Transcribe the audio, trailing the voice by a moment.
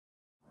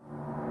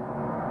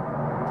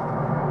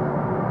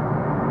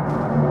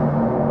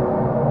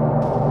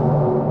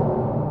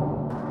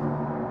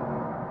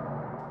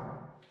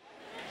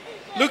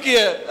Look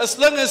here, as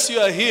long as you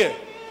are here,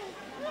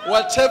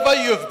 whatever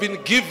you have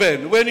been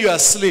given when you are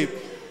asleep,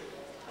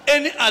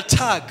 any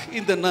attack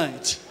in the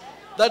night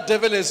that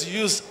devil has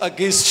used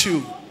against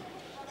you,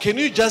 can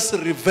you just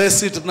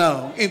reverse it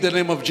now in the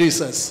name of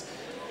Jesus?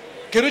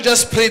 Can you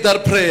just pray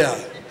that prayer?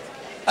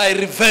 I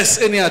reverse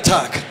any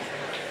attack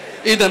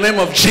in the name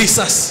of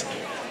Jesus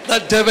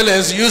that devil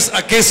has used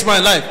against my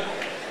life.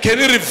 Can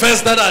you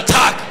reverse that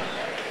attack?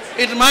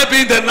 It might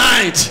be in the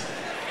night.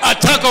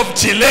 Attack of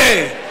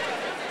delay,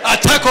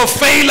 attack of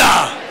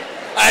failure.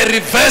 I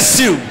reverse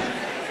you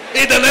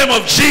in the name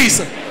of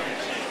Jesus.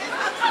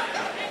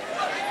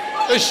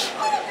 Ish.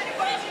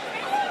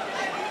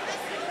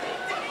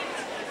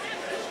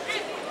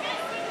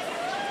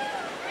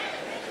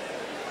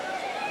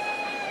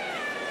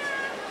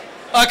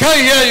 I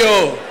can't hear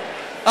you.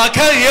 I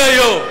can't hear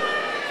you.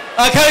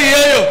 I can't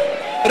hear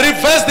you.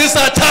 Reverse this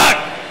attack.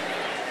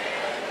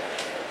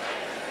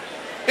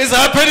 It's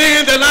happening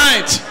in the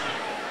night.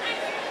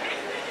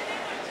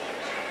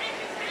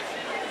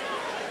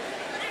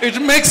 It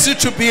makes you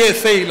to be a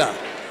failure.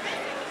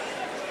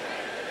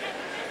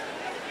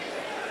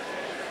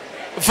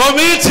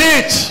 Vomit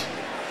it.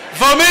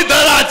 Vomit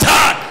that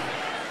attack.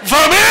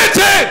 Vomit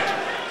it.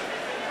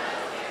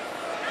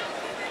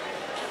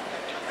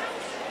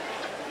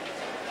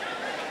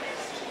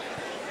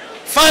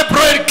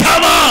 Fibroid,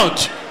 come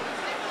out.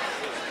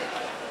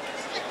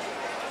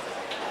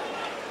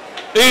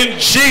 In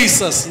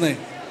Jesus' name.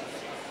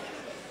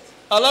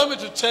 Allow me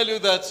to tell you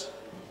that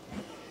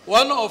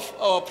one of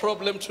our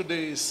problems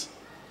today is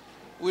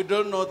we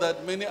don't know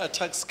that many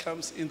attacks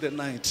comes in the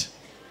night.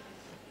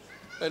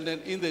 And then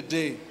in the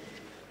day,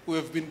 we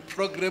have been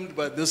programmed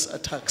by these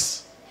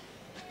attacks.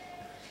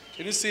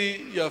 Can you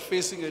see you are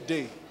facing a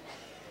day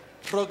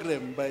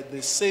programmed by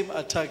the same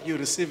attack you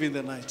receive in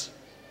the night?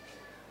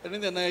 And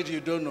in the night,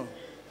 you don't know.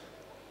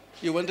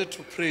 You wanted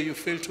to pray, you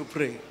failed to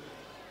pray.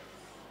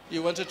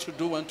 You wanted to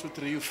do 1, 2,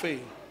 3, you fail.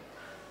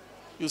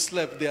 You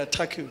slept, they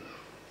attack you.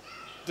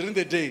 During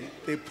the day,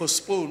 they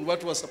postpone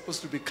what was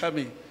supposed to be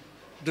coming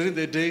during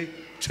the day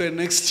to a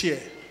next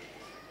year.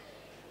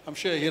 I'm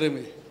sure you're hearing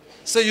me.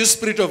 Say, you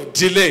spirit of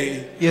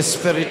delay. You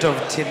spirit of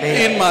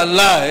delay. In my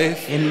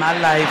life. In my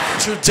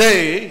life.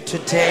 Today.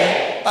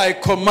 Today. I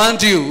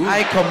command you.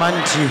 I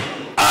command you.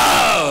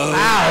 Out.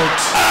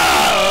 Out.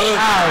 Out.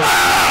 Out.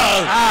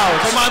 Out.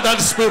 Out. Command that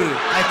spirit.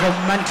 I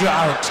command you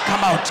out.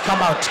 Come out.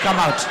 Come out. Come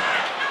out.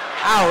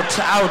 Out.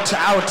 Out.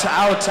 Out.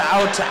 Out.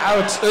 Out.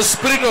 Out. The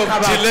spirit of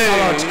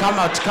delay. Come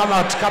out. Come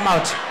out. Come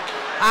out.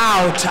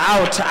 Out.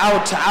 Out.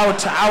 Out.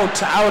 Out.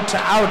 Out. Out.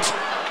 Out.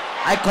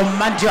 I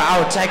command you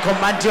out. I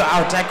command you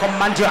out. I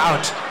command you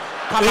out.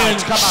 Come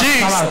out. Come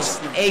out.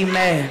 Come out.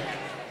 Amen.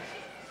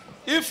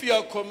 If you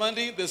are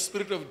commanding the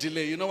spirit of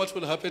delay, you know what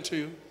will happen to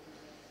you?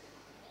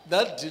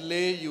 That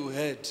delay you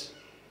had,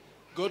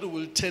 God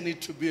will turn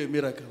it to be a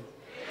miracle.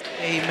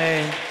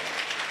 Amen.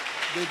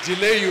 The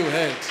delay you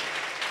had,